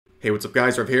Hey, what's up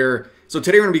guys, Rev here. So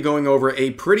today we're going to be going over a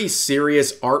pretty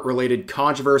serious art-related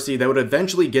controversy that would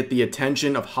eventually get the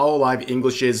attention of hololive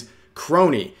English's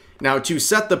Kronii. Now, to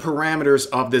set the parameters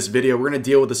of this video, we're going to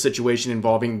deal with a situation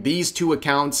involving these two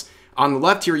accounts. On the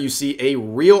left here, you see a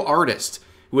real artist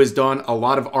who has done a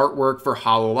lot of artwork for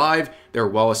hololive. They're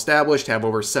well established, have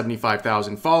over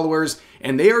 75,000 followers,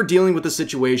 and they are dealing with a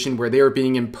situation where they are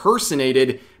being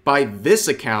impersonated by this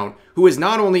account, who is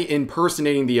not only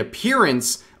impersonating the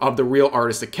appearance of the real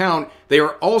artist account, they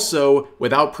are also,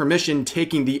 without permission,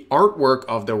 taking the artwork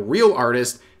of the real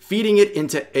artist, feeding it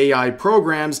into AI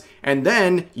programs, and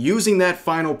then using that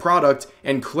final product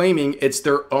and claiming it's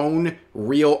their own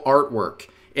real artwork.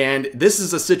 And this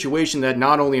is a situation that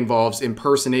not only involves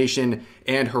impersonation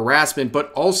and harassment,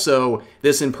 but also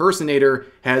this impersonator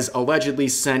has allegedly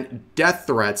sent death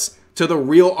threats to the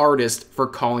real artist for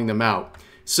calling them out.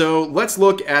 So let's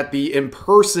look at the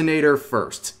impersonator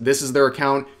first. This is their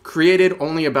account, created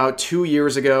only about 2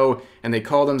 years ago, and they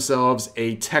call themselves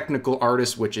a technical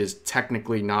artist, which is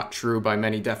technically not true by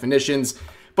many definitions.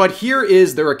 But here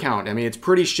is their account. I mean, it's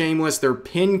pretty shameless. Their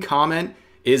pinned comment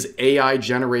is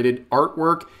AI-generated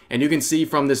artwork, and you can see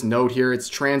from this note here, it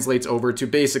translates over to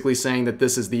basically saying that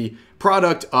this is the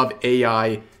product of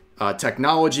AI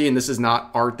technology, and this is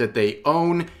not art that they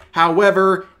own.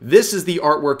 However, this is the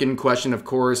artwork in question, of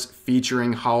course,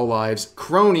 featuring hololive's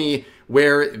Kronii,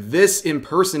 where this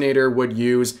impersonator would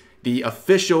use the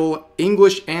official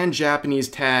English and Japanese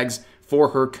tags for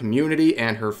her community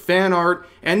and her fan art,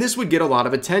 and this would get a lot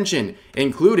of attention,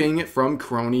 including from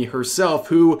Kronii herself,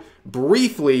 who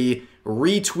briefly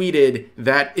retweeted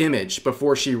that image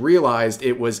before she realized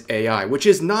it was AI, which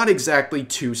is not exactly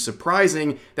too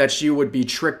surprising that she would be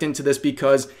tricked into this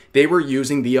because they were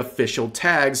using the official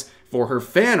tags for her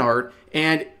fan art,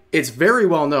 and it's very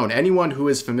well known. Anyone who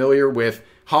is familiar with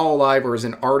hololive or is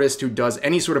an artist who does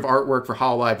any sort of artwork for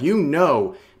hololive, you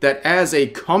know that as a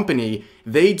company,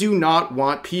 they do not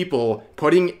want people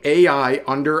putting AI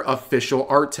under official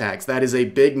art tags. That is a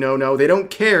big no-no. They don't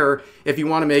care if you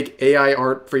want to make AI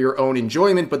art for your own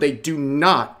enjoyment, but they do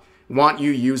not want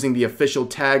you using the official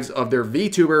tags of their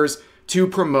VTubers to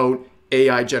promote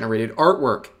AI-generated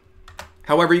artwork.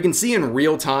 However, you can see in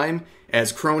real time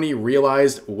as Kronii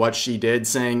realized what she did,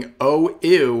 saying, "Oh,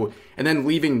 ew," and then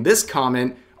leaving this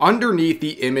comment underneath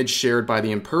the image shared by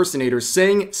the impersonator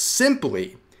saying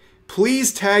simply,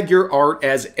 "Please tag your art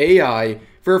as AI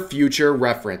for future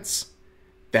reference."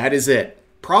 That is it.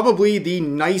 Probably the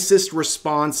nicest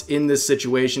response in this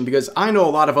situation, because I know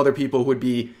a lot of other people would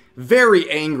be very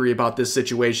angry about this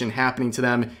situation happening to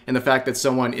them and the fact that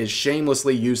someone is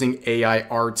shamelessly using AI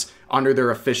arts under their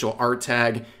official art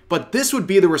tag. But this would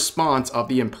be the response of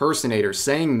the impersonator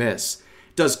saying this: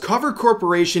 "Does Cover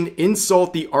Corporation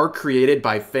insult the art created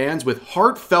by fans with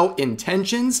heartfelt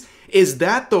intentions? Is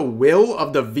that the will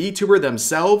of the VTuber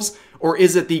themselves, or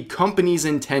is it the company's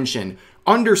intention?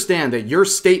 Understand that your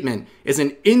statement is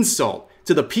an insult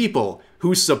to the people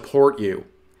who support you."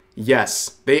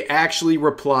 Yes, they actually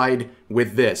replied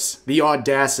with this, the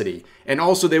audacity. And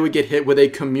also they would get hit with a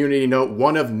community note,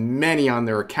 one of many on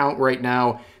their account right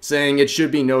now, saying it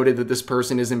should be noted that this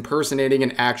person is impersonating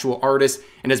an actual artist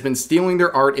and has been stealing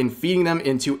their art and feeding them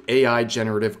into AI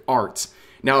generative art.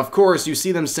 Now, of course, you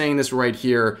see them saying this right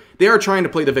here. They are trying to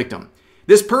play the victim.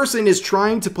 This person is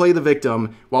trying to play the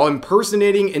victim while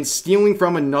impersonating and stealing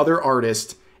from another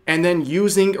artist and then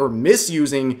using or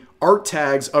misusing art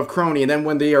tags of Kronii. And then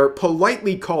when they are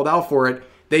politely called out for it,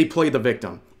 they play the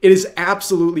victim. It is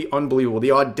absolutely unbelievable,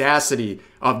 the audacity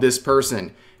of this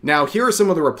person. Now, here are some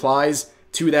of the replies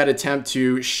to that attempt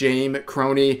to shame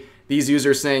Kronii. These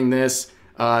users saying this: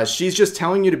 "She's just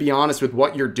telling you to be honest with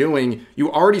what you're doing.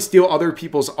 You already steal other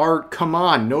people's art. Come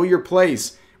on, know your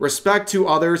place. Respect to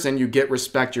others and you get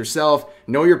respect yourself.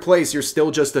 Know your place, you're still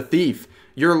just a thief.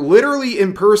 You're literally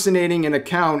impersonating an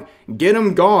account. Get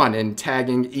him gone," and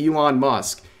tagging Elon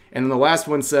Musk. And then the last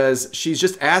one says, "She's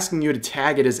just asking you to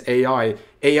tag it as AI.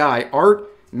 AI art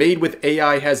made with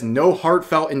AI has no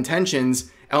heartfelt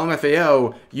intentions.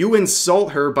 LMFAO, you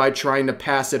insult her by trying to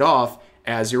pass it off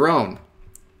as your own."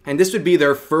 And this would be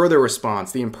their further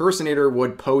response. The impersonator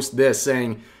would post this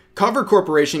saying, "Cover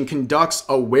Corporation conducts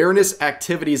awareness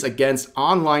activities against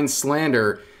online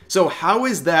slander. So how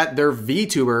is that their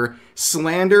VTuber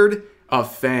slandered a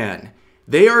fan?"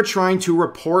 They are trying to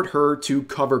report her to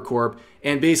Cover Corp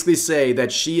and basically say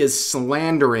that she is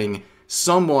slandering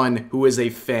someone who is a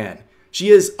fan. She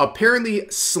is apparently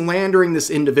slandering this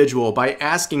individual by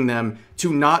asking them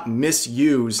to not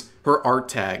misuse her art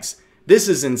tags. This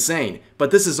is insane,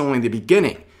 but this is only the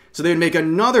beginning. So they would make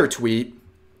another tweet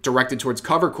directed towards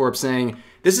Cover Corp, saying,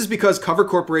 "This is because Cover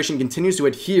Corporation continues to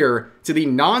adhere to the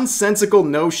nonsensical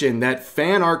notion that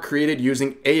fan art created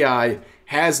using AI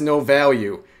has no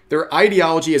value. Their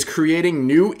ideology is creating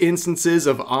new instances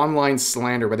of online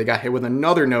slander," where they got hit with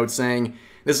another note saying,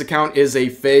 "This account is a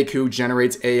fake who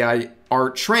generates AI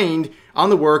art trained on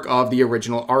the work of the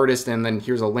original artist." And then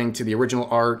here's a link to the original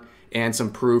art and some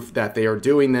proof that they are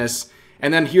doing this.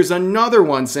 And then here's another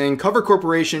one saying Cover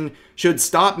Corporation should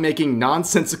stop making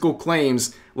nonsensical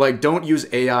claims like "don't use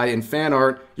AI in fan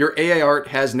art. Your AI art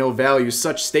has no value.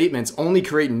 Such statements only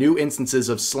create new instances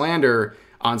of slander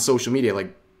on social media."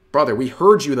 Like, brother, we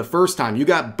heard you the first time. You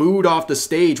got booed off the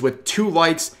stage with 2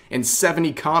 likes and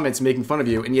 70 comments making fun of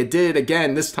you. And you did it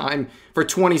again this time for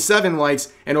 27 likes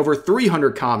and over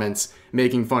 300 comments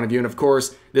making fun of you. And of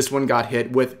course, this one got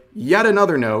hit with yet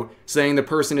another note saying the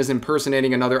person is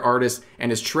impersonating another artist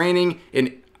and is training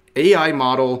an AI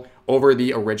model over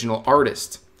the original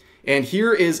artist. And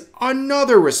here is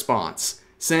another response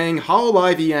saying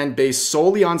hololive EN, based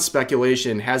solely on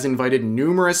speculation, has invited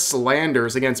numerous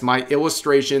slanders against my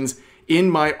illustrations in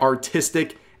my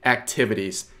artistic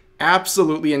activities.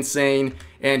 Absolutely insane.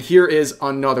 And here is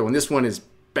another one. This one is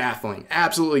baffling,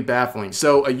 absolutely baffling.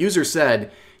 So a user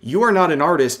said, "You are not an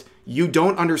artist. You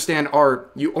don't understand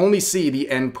art. You only see the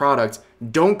end product.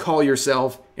 Don't call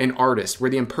yourself an artist." Where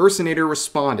the impersonator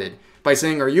responded by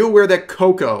saying, "Are you aware that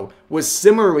Coco was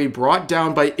similarly brought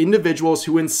down by individuals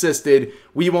who insisted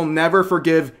we will never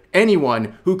forgive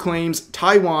anyone who claims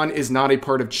Taiwan is not a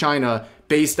part of China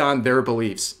based on their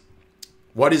beliefs?"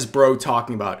 What is bro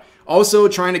talking about? Also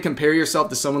trying to compare yourself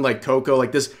to someone like Coco,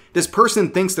 like this person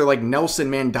thinks they're like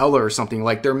Nelson Mandela or something,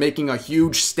 like they're making a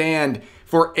huge stand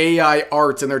for AI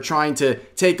art and they're trying to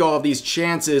take all of these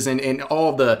chances and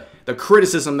all of the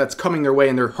criticism that's coming their way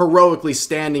and they're heroically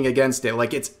standing against it.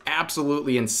 Like, it's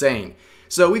absolutely insane.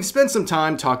 So we've spent some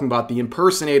time talking about the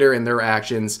impersonator and their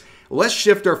actions. Let's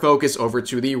shift our focus over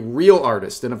to the real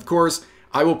artist. And of course,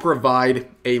 I will provide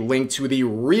a link to the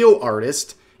real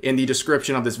artist in the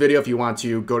description of this video if you want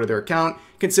to go to their account,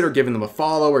 consider giving them a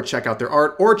follow or check out their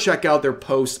art or check out their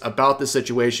posts about the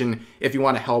situation if you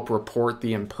want to help report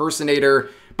the impersonator.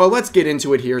 But let's get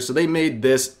into it here. So they made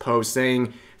this post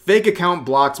saying, "Fake account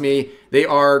blocked me. They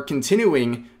are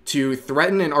continuing to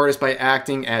threaten an artist by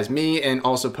acting as me and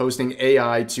also posting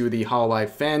AI to the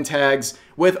hololive fan tags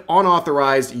with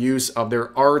unauthorized use of their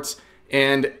art."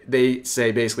 And they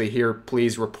say basically here,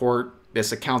 "Please report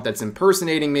this account that's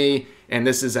impersonating me." And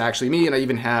this is actually me. And I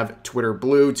even have Twitter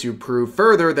Blue to prove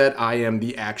further that I am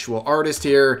the actual artist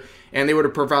here. And they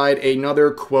would provide another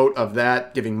quote of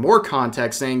that, giving more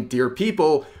context, saying, "Dear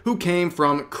people who came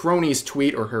from Kronii's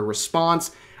tweet or her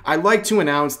response, I'd like to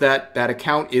announce that that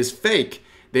account is fake.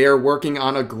 They are working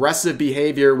on aggressive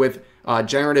behavior with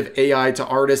generative AI to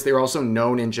artists. They are also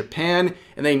known in Japan,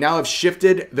 and they now have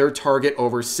shifted their target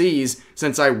overseas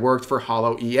since I worked for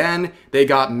hololive. They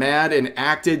got mad and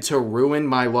acted to ruin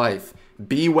my life.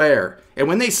 Beware." And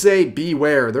when they say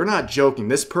beware, they're not joking.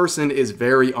 This person is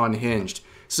very unhinged.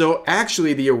 So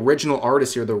actually, the original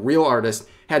artist here, the real artist,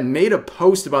 had made a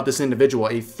post about this individual,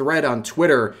 a thread on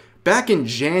Twitter, back in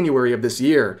January of this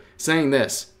year, saying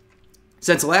this: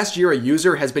 "Since last year, a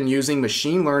user has been using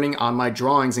machine learning on my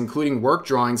drawings, including work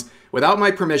drawings, without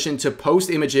my permission to post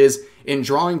images in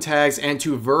drawing tags and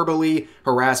to verbally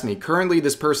harass me. Currently,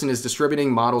 this person is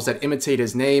distributing models that imitate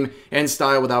his name and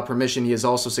style without permission. He has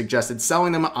also suggested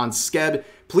selling them on Skeb.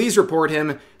 Please report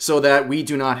him so that we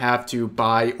do not have to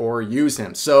buy or use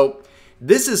him." So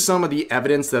this is some of the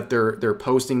evidence that they're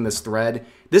posting this thread.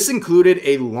 This included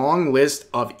a long list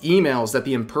of emails that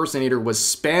the impersonator was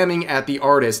spamming at the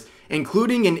artist,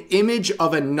 including an image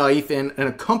of a knife and an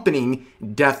accompanying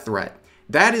death threat.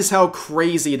 That is how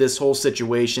crazy this whole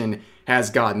situation has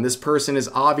gotten. This person is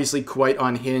obviously quite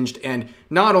unhinged, and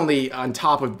not only on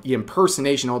top of the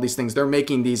impersonation, all these things, they're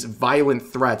making these violent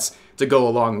threats to go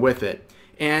along with it.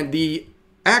 And the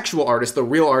actual artist, the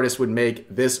real artist, would make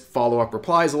this follow-up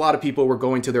replies. A lot of people were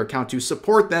going to their account to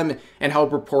support them and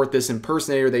help report this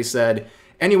impersonator. They said,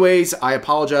 "Anyways, I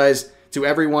apologize to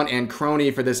everyone and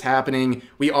Kronii for this happening.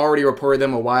 We already reported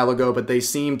them a while ago, but they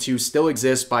seem to still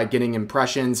exist by getting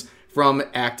impressions from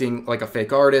acting like a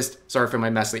fake artist." Sorry for my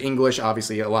messy English.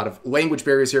 Obviously, a lot of language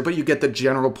barriers here, but you get the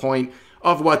general point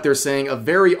of what they're saying. A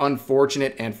very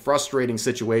unfortunate and frustrating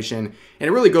situation. And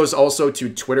it really goes also to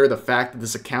Twitter, the fact that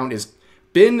this account has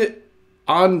been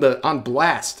on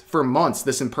blast for months,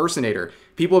 this impersonator.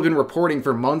 People have been reporting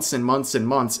for months and months and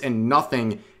months, and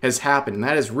nothing has happened. And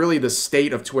that is really the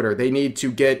state of Twitter. They need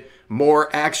to get more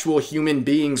actual human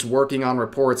beings working on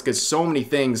reports, because so many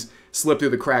things slip through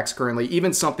the cracks currently.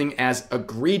 Even something as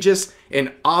egregious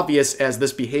and obvious as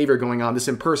this behavior going on, this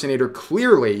impersonator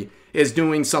clearly is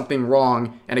doing something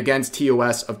wrong and against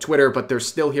TOS of Twitter, but they're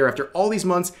still here after all these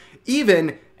months,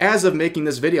 even as of making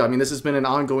this video. I mean, this has been an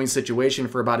ongoing situation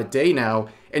for about a day now,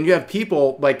 and you have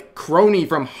people like Kronii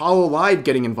from hololive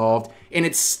getting involved, and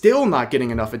it's still not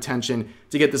getting enough attention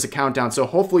to get this account down. So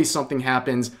hopefully something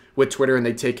happens with Twitter and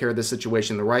they take care of this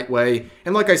situation the right way.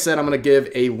 And like I said, I'm going to give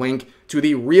a link to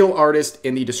the real artist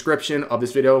in the description of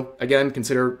this video. Again,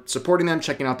 consider supporting them,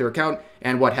 checking out their account,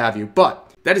 and what have you.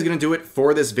 But that is going to do it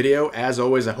for this video. As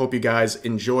always, I hope you guys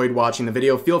enjoyed watching the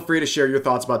video. Feel free to share your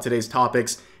thoughts about today's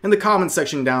topics in the comments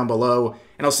section down below,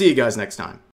 and I'll see you guys next time.